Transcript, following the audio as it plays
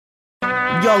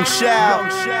Young Shao.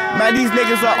 Man, these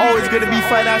niggas are always gonna be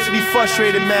financially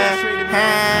frustrated,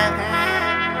 man.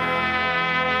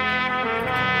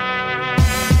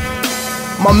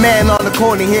 My man on the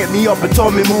corner hit me up and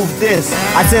told me move this.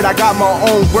 I said I got my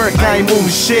own work, I ain't moving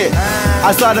shit.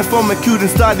 I started from acute and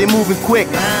started moving quick.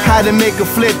 Had to make a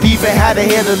flip, even had to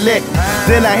hit a lick.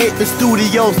 Then I hit the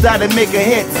studio, started making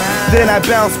hits. Then I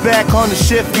bounced back on the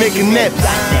ship, making nips.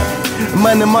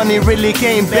 Money really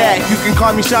came back. You can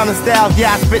call me Shaolin style,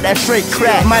 yeah, I spit that straight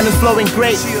crack. Mine is flowing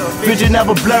great, vision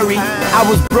never blurry. I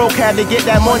was broke, had to get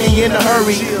that money in a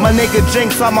hurry. My nigga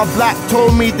Jinx on my block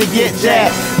told me to get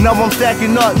that. Now I'm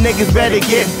stacking up, niggas better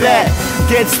get back.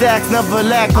 Get stacks, never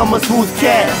lack, I'm a smooth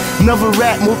cat. Never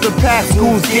rap, move the pack,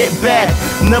 schools get back.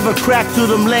 Never crack to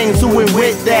them lanes, who went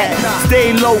with that?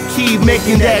 Stay low key,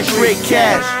 making that straight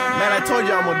cash. Man, I told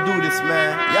you I'm gonna do this,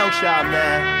 man. Young Shao,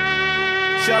 man.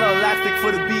 Shout out Elastic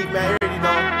for the beat, man. You already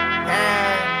know.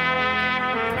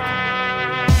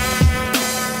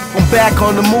 I'm back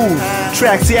on the move.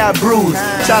 Tracks, yeah, I bruise.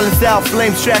 Shaolin style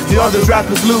flames tracks, the others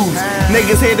rappers lose.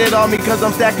 Niggas hated on me cause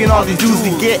I'm stacking all these Jews. To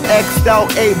get X'd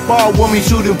out, 8 ball when we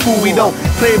shooting pool. We don't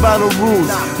play by the rules.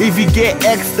 If you get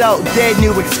X'd out, dead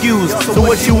new excuse. So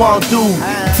what you wanna do?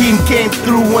 Team came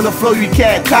through on the flow you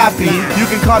can't copy. You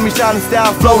can call me Shaolin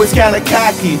style, flow is kinda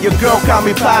cocky. Your girl call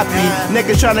me Poppy,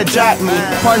 niggas tryna jock me.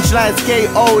 Punchlines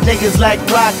KO, niggas like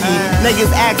Rocky.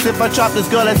 Niggas ask if I chop this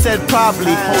girl, I said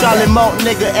probably. Charlie Mount,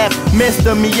 nigga F,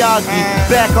 Mr. Miyagi.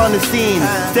 Back on the scene,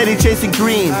 steady chasing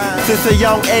green. Since a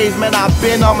young age, man, I've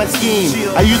been on my scheme.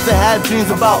 I used to have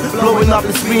dreams about blowing up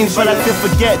the screens, but I still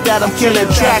forget that I'm killing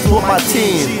tracks with my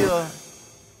team.